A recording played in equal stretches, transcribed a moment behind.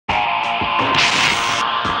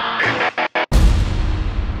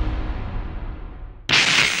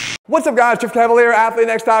What's up guys, Jeff Cavaliere,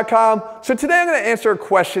 AthleteNext.com. So today I'm going to answer a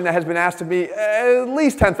question that has been asked of me at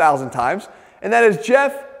least 10,000 times, and that is,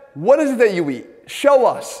 Jeff, what is it that you eat? Show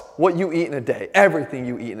us what you eat in a day, everything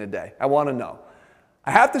you eat in a day. I want to know.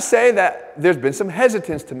 I have to say that there's been some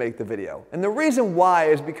hesitance to make the video, and the reason why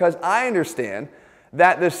is because I understand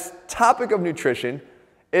that this topic of nutrition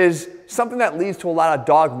is something that leads to a lot of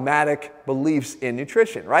dogmatic beliefs in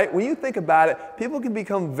nutrition, right? When you think about it, people can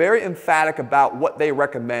become very emphatic about what they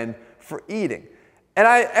recommend for eating. And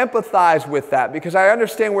I empathize with that because I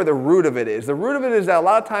understand where the root of it is. The root of it is that a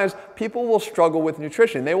lot of times people will struggle with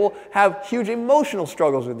nutrition. They will have huge emotional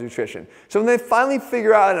struggles with nutrition. So when they finally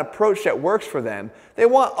figure out an approach that works for them, they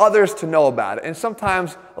want others to know about it, and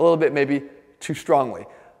sometimes a little bit maybe too strongly.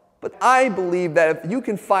 But I believe that if you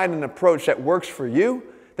can find an approach that works for you,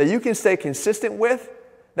 that you can stay consistent with,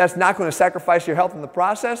 that's not going to sacrifice your health in the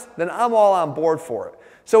process, then I'm all on board for it.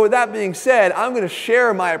 So with that being said, I'm going to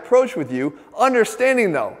share my approach with you,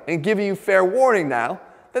 understanding though, and giving you fair warning now,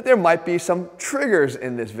 that there might be some triggers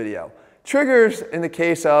in this video. Triggers in the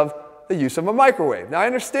case of the use of a microwave. Now I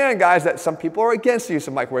understand, guys, that some people are against the use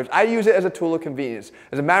of microwaves. I use it as a tool of convenience.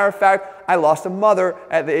 As a matter of fact, I lost a mother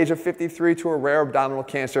at the age of 53 to a rare abdominal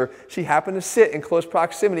cancer. She happened to sit in close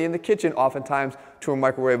proximity in the kitchen oftentimes to a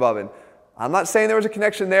microwave oven. I'm not saying there was a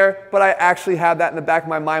connection there, but I actually have that in the back of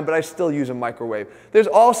my mind, but I still use a microwave. There's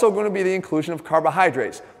also going to be the inclusion of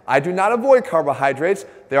carbohydrates. I do not avoid carbohydrates.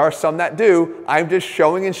 There are some that do. I'm just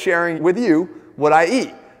showing and sharing with you what I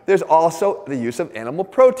eat. There's also the use of animal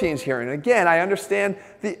proteins here. And again, I understand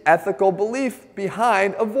the ethical belief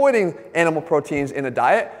behind avoiding animal proteins in a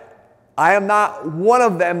diet. I am not one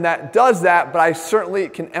of them that does that, but I certainly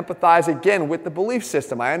can empathize again with the belief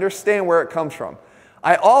system. I understand where it comes from.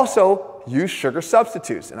 I also use sugar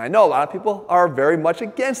substitutes. And I know a lot of people are very much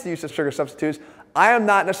against the use of sugar substitutes. I am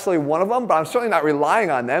not necessarily one of them, but I'm certainly not relying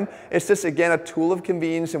on them. It's just, again, a tool of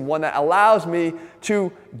convenience and one that allows me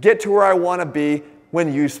to get to where I want to be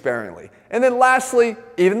when used sparingly. And then lastly,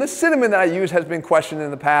 even the cinnamon that I use has been questioned in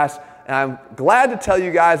the past, and I'm glad to tell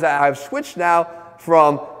you guys that I've switched now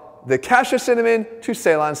from the cassia cinnamon to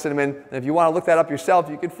Ceylon cinnamon. And if you want to look that up yourself,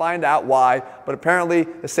 you can find out why, but apparently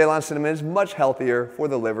the Ceylon cinnamon is much healthier for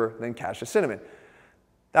the liver than cassia cinnamon.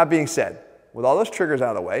 That being said, with all those triggers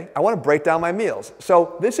out of the way, I want to break down my meals.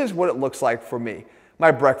 So this is what it looks like for me.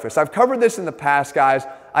 My breakfast. I've covered this in the past, guys.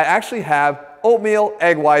 I actually have oatmeal,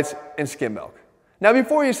 egg whites, and skim milk. Now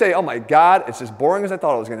before you say, oh my God, it's as boring as I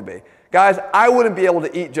thought it was going to be. Guys, I wouldn't be able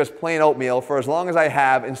to eat just plain oatmeal for as long as I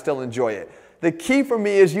have and still enjoy it. The key for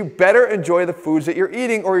me is you better enjoy the foods that you're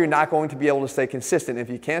eating or you're not going to be able to stay consistent.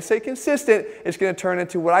 If you can't stay consistent, it's going to turn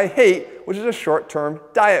into what I hate, which is a short-term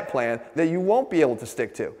diet plan that you won't be able to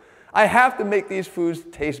stick to. I have to make these foods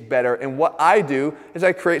taste better, and what I do is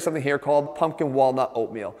I create something here called pumpkin walnut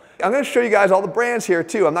oatmeal. I'm going to show you guys all the brands here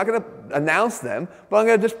too. I'm not going to announce them, but I'm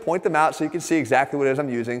going to just point them out so you can see exactly what it is I'm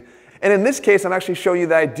using. And in this case, I'm actually showing you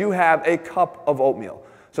that I do have a cup of oatmeal.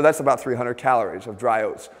 So that's about 300 calories of dry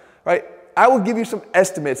oats, right? I will give you some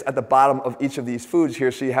estimates at the bottom of each of these foods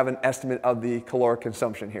here so you have an estimate of the caloric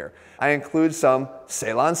consumption here. I include some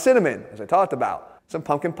Ceylon cinnamon, as I talked about, some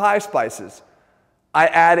pumpkin pie spices. I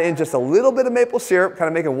add in just a little bit of maple syrup, kind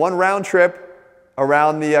of making one round trip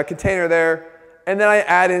around the container there. And then I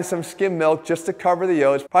add in some skim milk just to cover the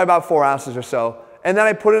yolks, probably about 4 ounces or so. And then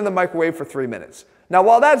I put it in the microwave for 3 minutes. Now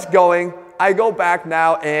while that's going, I go back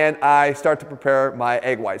now and I start to prepare my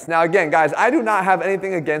egg whites. Now again, guys, I do not have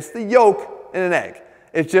anything against the yolk in an egg.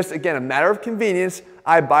 It's just, again, a matter of convenience.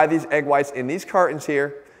 I buy these egg whites in these cartons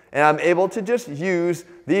here, and I'm able to just use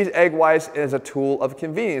these egg whites as a tool of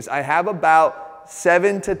convenience. I have about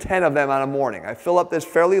 7 to 10 of them on a morning. I fill up this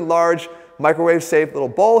fairly large microwave-safe little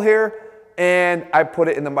bowl here, and I put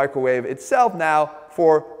it in the microwave itself now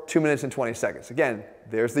for 2 minutes and 20 seconds. Again,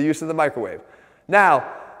 there's the use of the microwave.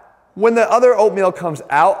 Now, when the other oatmeal comes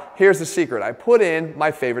out, here's the secret. I put in my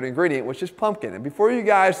favorite ingredient, which is pumpkin. And before you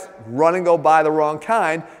guys run and go buy the wrong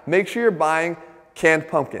kind, make sure you're buying canned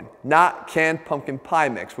pumpkin, not canned pumpkin pie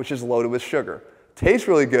mix, which is loaded with sugar. Tastes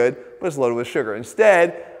really good, but it's loaded with sugar.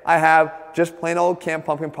 Instead, I have just plain old canned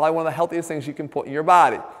pumpkin, probably one of the healthiest things you can put in your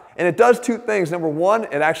body. And it does two things. Number one,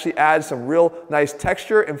 it actually adds some real nice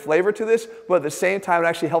texture and flavor to this, but at the same time, it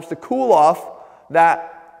actually helps to cool off that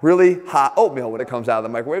really hot oatmeal when it comes out of the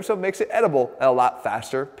microwave, so it makes it edible at a lot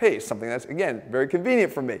faster pace, something that's, again, very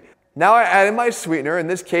convenient for me. Now I add in my sweetener. In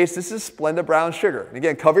this case, this is Splenda brown sugar. And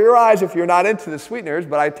again, cover your eyes if you're not into the sweeteners,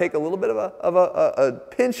 but I take a little bit of a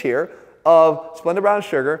pinch here of Splenda brown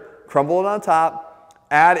sugar, crumble it on top,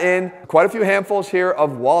 add in quite a few handfuls here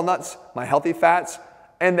of walnuts, my healthy fats,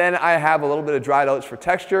 and then I have a little bit of dried oats for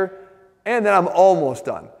texture, and then I'm almost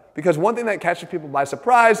done. Because one thing that catches people by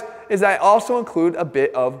surprise is that I also include a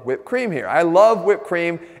bit of whipped cream here. I love whipped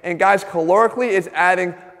cream, and guys, calorically it's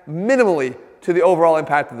adding minimally to the overall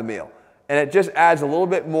impact of the meal. And it just adds a little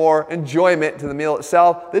bit more enjoyment to the meal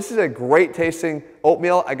itself. This is a great tasting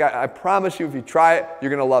oatmeal. I promise you, if you try it,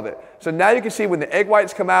 you're gonna love it. So now you can see when the egg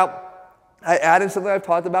whites come out, I added something I've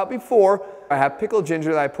talked about before. I have pickled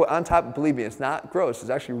ginger that I put on top. Believe me, it's not gross. It's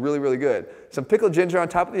actually really, really good. Some pickled ginger on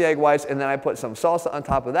top of the egg whites, and then I put some salsa on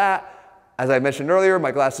top of that. As I mentioned earlier,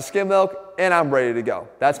 my glass of skim milk, and I'm ready to go.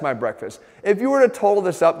 That's my breakfast. If you were to total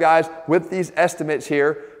this up, guys, with these estimates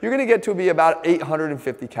here, you're gonna get to be about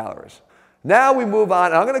 850 calories. Now we move on,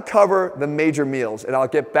 and I'm gonna cover the major meals, and I'll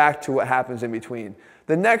get back to what happens in between.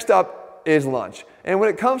 The next up is lunch. And when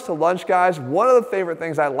it comes to lunch, guys, one of the favorite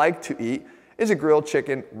things I like to eat is a grilled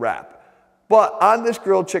chicken wrap. But on this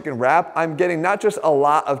grilled chicken wrap, I'm getting not just a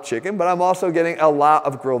lot of chicken, but I'm also getting a lot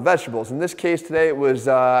of grilled vegetables. In this case today, it was,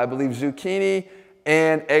 I believe, zucchini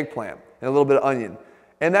and eggplant and a little bit of onion.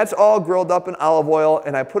 And that's all grilled up in olive oil,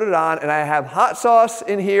 and I put it on, and I have hot sauce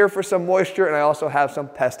in here for some moisture, and I also have some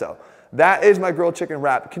pesto. That is my grilled chicken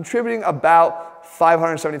wrap, contributing about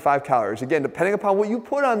 575 calories. Again, depending upon what you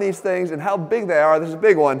put on these things and how big they are, this is a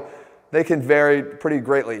big one, they can vary pretty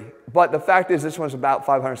greatly. But the fact is this one's about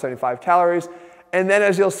 575 calories. And then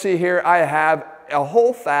as you'll see here, I have a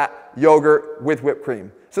whole fat yogurt with whipped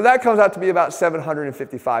cream. So that comes out to be about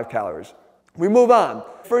 755 calories. We move on.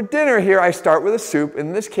 For dinner here, I start with a soup.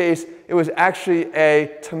 In this case, it was actually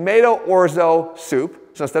a tomato orzo soup.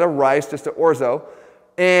 So instead of rice, just an orzo.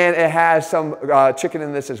 And it has some chicken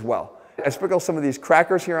in this as well. I sprinkle some of these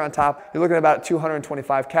crackers here on top. You're looking at about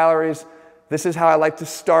 225 calories. This is how I like to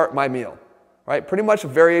start my meal, right? Pretty much a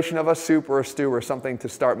variation of a soup or a stew or something to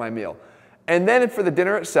start my meal. And then for the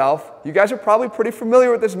dinner itself, you guys are probably pretty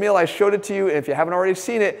familiar with this meal. I showed it to you, and if you haven't already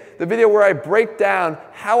seen it, the video where I break down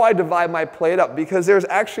how I divide my plate up, because there's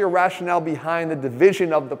actually a rationale behind the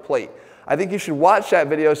division of the plate. I think you should watch that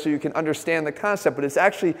video so you can understand the concept, but it's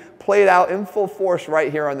actually played out in full force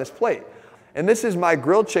right here on this plate. And this is my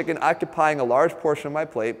grilled chicken occupying a large portion of my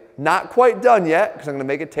plate. Not quite done yet, because I'm gonna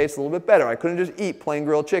make it taste a little bit better. I couldn't just eat plain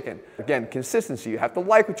grilled chicken. Again, consistency, you have to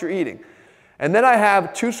like what you're eating. And then I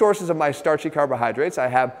have two sources of my starchy carbohydrates. I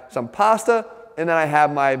have some pasta, and then I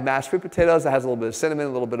have my mashed sweet potatoes that has a little bit of cinnamon,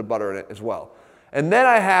 a little bit of butter in it as well. And then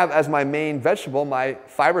I have, as my main vegetable, my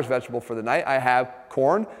fibrous vegetable for the night, I have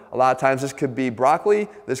corn. A lot of times this could be broccoli,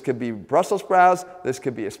 this could be Brussels sprouts, this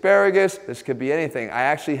could be asparagus, this could be anything. I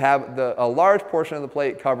actually have a large portion of the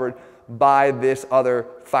plate covered by this other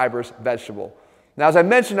fibrous vegetable. Now, as I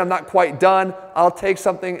mentioned, I'm not quite done. I'll take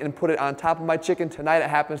something and put it on top of my chicken. Tonight it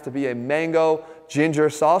happens to be a mango ginger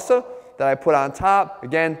salsa that I put on top.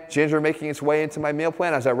 Again, ginger making its way into my meal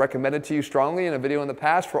plan, as I recommended to you strongly in a video in the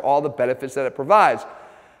past, for all the benefits that it provides.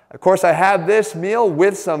 Of course, I have this meal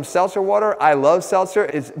with some seltzer water. I love seltzer.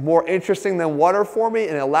 It's more interesting than water for me,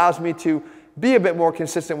 and it allows me to be a bit more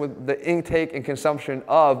consistent with the intake and consumption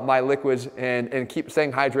of my liquids and keep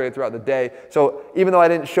staying hydrated throughout the day. So even though I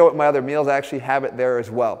didn't show it in my other meals, I actually have it there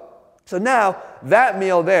as well. So now that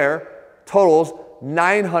meal there totals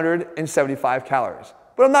 975 calories.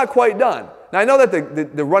 But I'm not quite done. Now I know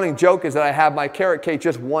that the running joke is that I have my carrot cake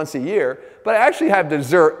just once a year, but I actually have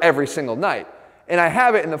dessert every single night. And I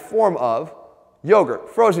have it in the form of yogurt,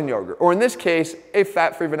 frozen yogurt, or in this case, a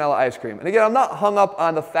fat-free vanilla ice cream. And again, I'm not hung up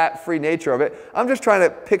on the fat-free nature of it. I'm just trying to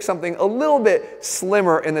pick something a little bit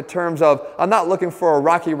slimmer in the terms of, I'm not looking for a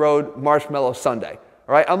Rocky Road marshmallow sundae,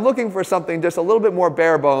 all right? I'm looking for something just a little bit more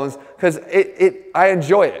bare bones, because I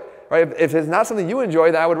enjoy it. Right? If it's not something you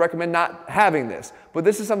enjoy, then I would recommend not having this. But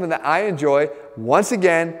this is something that I enjoy. Once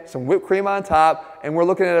again, some whipped cream on top, and we're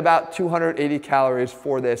looking at about 280 calories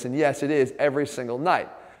for this. And yes, it is every single night.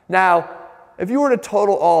 Now, if you were to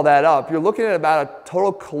total all that up, you're looking at about a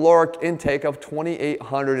total caloric intake of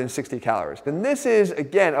 2,860 calories. And this is,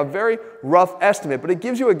 again, a very rough estimate, but it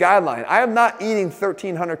gives you a guideline. I am not eating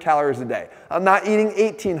 1,300 calories a day. I'm not eating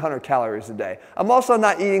 1,800 calories a day. I'm also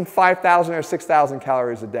not eating 5,000 or 6,000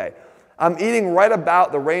 calories a day. I'm eating right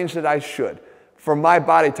about the range that I should for my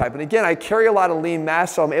body type. And again, I carry a lot of lean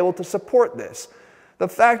mass, so I'm able to support this. The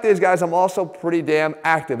fact is, guys, I'm also pretty damn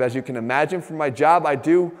active. As you can imagine, for my job, I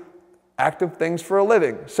do active things for a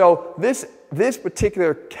living. So this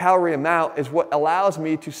particular calorie amount is what allows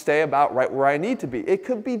me to stay about right where I need to be. It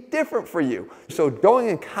could be different for you. So going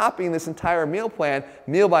and copying this entire meal plan,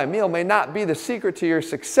 meal by meal, may not be the secret to your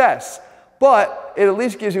success, but it at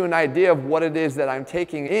least gives you an idea of what it is that I'm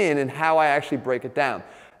taking in and how I actually break it down.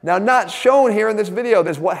 Now, not shown here in this video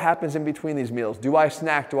is what happens in between these meals. Do I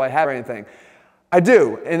snack? Do I have anything? I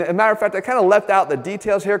do. And as a matter of fact, I kind of left out the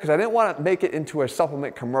details here because I didn't want to make it into a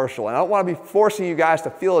supplement commercial. And I don't want to be forcing you guys to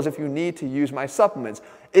feel as if you need to use my supplements.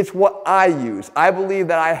 It's what I use. I believe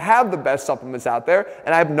that I have the best supplements out there,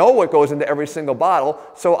 and I know what goes into every single bottle,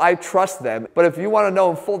 so I trust them. But if you want to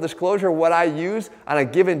know in full disclosure what I use on a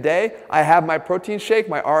given day, I have my protein shake,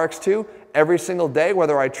 my RX2, every single day,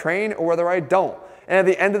 whether I train or whether I don't. And at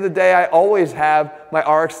the end of the day, I always have my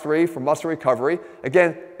RX3 for muscle recovery.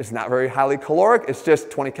 Again, it's not very highly caloric. It's just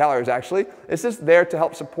 20 calories, actually. It's just there to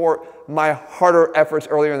help support my harder efforts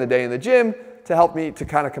earlier in the day in the gym to help me to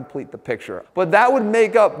kind of complete the picture. But that would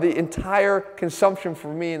make up the entire consumption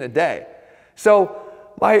for me in a day. So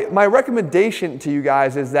my recommendation to you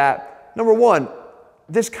guys is that, number one,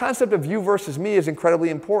 this concept of you versus me is incredibly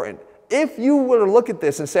important. If you were to look at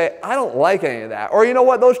this and say, I don't like any of that, or you know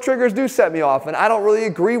what, those triggers do set me off and I don't really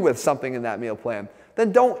agree with something in that meal plan,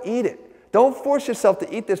 then don't eat it. Don't force yourself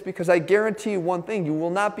to eat this because I guarantee you one thing, you will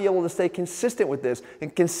not be able to stay consistent with this.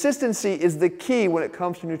 And consistency is the key when it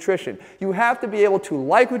comes to nutrition. You have to be able to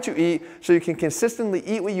like what you eat so you can consistently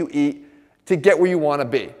eat what you eat to get where you want to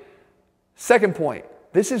be. Second point,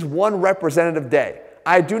 this is one representative day.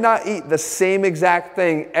 I do not eat the same exact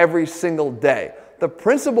thing every single day. The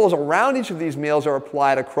principles around each of these meals are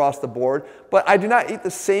applied across the board, but I do not eat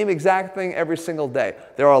the same exact thing every single day.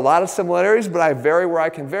 There are a lot of similarities, but I vary where I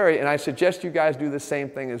can vary, and I suggest you guys do the same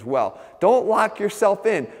thing as well. Don't lock yourself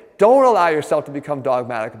in. Don't allow yourself to become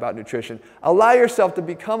dogmatic about nutrition. Allow yourself to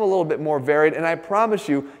become a little bit more varied, and I promise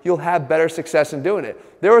you, you'll have better success in doing it.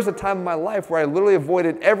 There was a time in my life where I literally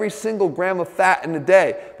avoided every single gram of fat in a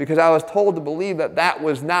day because I was told to believe that that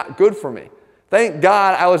was not good for me. Thank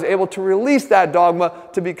God I was able to release that dogma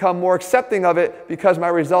to become more accepting of it because my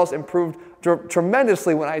results improved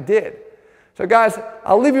tremendously when I did. So guys,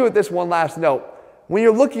 I'll leave you with this one last note. When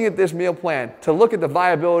you're looking at this meal plan, to look at the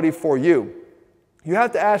viability for you, you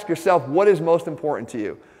have to ask yourself what is most important to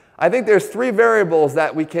you. I think there's 3 variables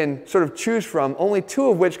that we can sort of choose from, only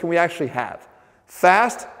 2 of which can we actually have.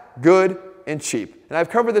 Fast, good, and cheap. And I've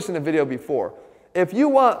covered this in a video before. If you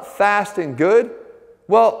want fast and good,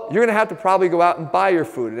 well, you're going to have to probably go out and buy your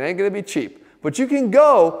food. It ain't going to be cheap. But you can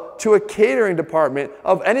go to a catering department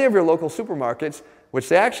of any of your local supermarkets, which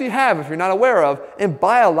they actually have if you're not aware of, and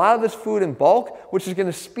buy a lot of this food in bulk, which is going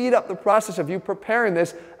to speed up the process of you preparing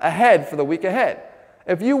this ahead for the week ahead.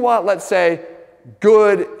 If you want, let's say,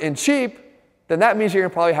 good and cheap, then that means you're going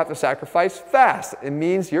to probably have to sacrifice fast. It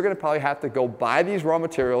means you're going to probably have to go buy these raw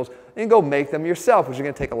materials and go make them yourself, which is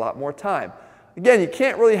going to take a lot more time. Again, you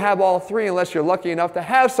can't really have all 3 unless you're lucky enough to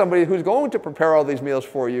have somebody who's going to prepare all these meals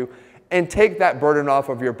for you and take that burden off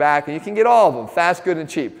of your back, and you can get all of them, fast, good, and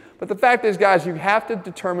cheap. But the fact is, guys, you have to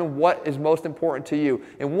determine what is most important to you.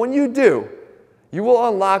 And when you do, you will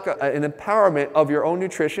unlock an empowerment of your own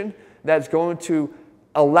nutrition that's going to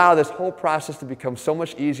allow this whole process to become so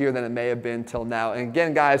much easier than it may have been till now. And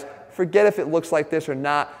again, guys, forget if it looks like this or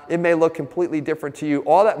not. It may look completely different to you.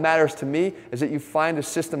 All that matters to me is that you find a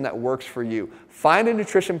system that works for you. Find a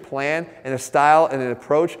nutrition plan and a style and an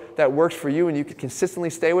approach that works for you and you can consistently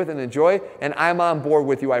stay with and enjoy, and I'm on board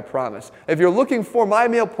with you, I promise. If you're looking for my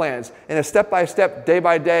meal plans in a step-by-step,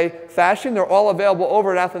 day-by-day fashion, they're all available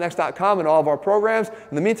over at athleanx.com and all of our programs.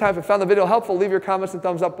 In the meantime, if you found the video helpful, leave your comments and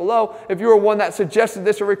thumbs up below. If you were one that suggested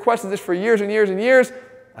this or requested this for years and years and years,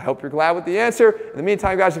 I hope you're glad with the answer. In the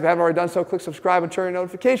meantime, guys, if you haven't already done so, click subscribe and turn on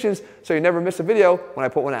notifications so you never miss a video when I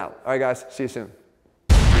put one out. All right, guys, see you soon.